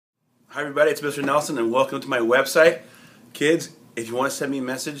Hi everybody, it's Mr. Nelson and welcome to my website. Kids, if you want to send me a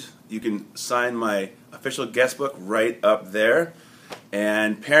message, you can sign my official guest book right up there.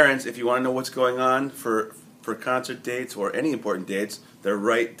 And parents, if you want to know what's going on for concert dates or any important dates, they're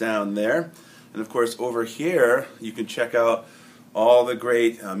right down there. And of course over here you can check out all the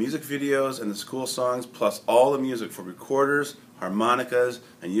great music videos and the school songs, plus all the music for recorders, harmonicas,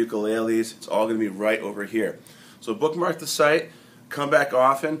 and ukuleles. It's all going to be right over here. So bookmark the site, come back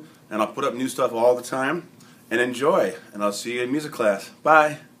often, and I'll put up new stuff all the time. And enjoy, and I'll see you in music class.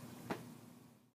 Bye!